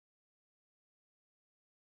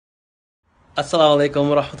Assalamu alaikum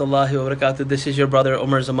wa rahmatullahi wa barakatuh. This is your brother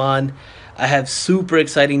Umar Zaman. I have super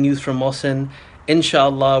exciting news from Muhsen.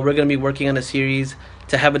 Inshallah, we're going to be working on a series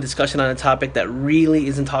to have a discussion on a topic that really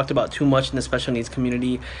isn't talked about too much in the special needs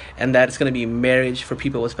community, and that is going to be marriage for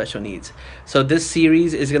people with special needs. So this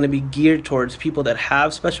series is going to be geared towards people that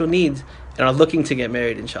have special needs and are looking to get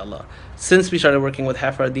married, inshallah. Since we started working with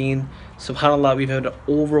Deen, subhanallah, we've had an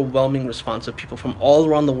overwhelming response of people from all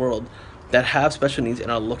around the world that have special needs and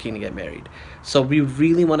are looking to get married. So we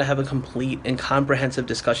really want to have a complete and comprehensive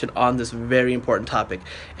discussion on this very important topic,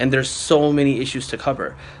 and there's so many issues to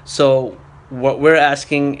cover. So what we're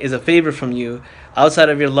asking is a favor from you, outside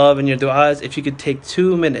of your love and your du'as, if you could take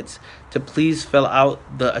 2 minutes to please fill out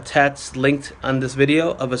the attached linked on this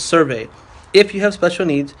video of a survey if you have special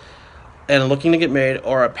needs and looking to get married,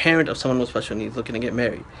 or a parent of someone with special needs looking to get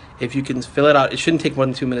married. If you can fill it out, it shouldn't take more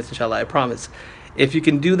than 2 minutes, inshallah, I promise. If you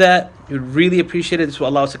can do that, we would really appreciate it. This will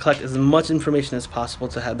allow us to collect as much information as possible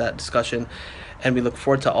to have that discussion, and we look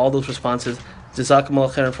forward to all those responses.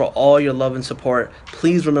 Jazakumullah khairan for all your love and support.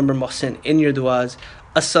 Please remember Muhsen in your du'as.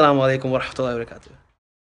 Assalamu alaikum wa rahmatullahi wa barakatuh.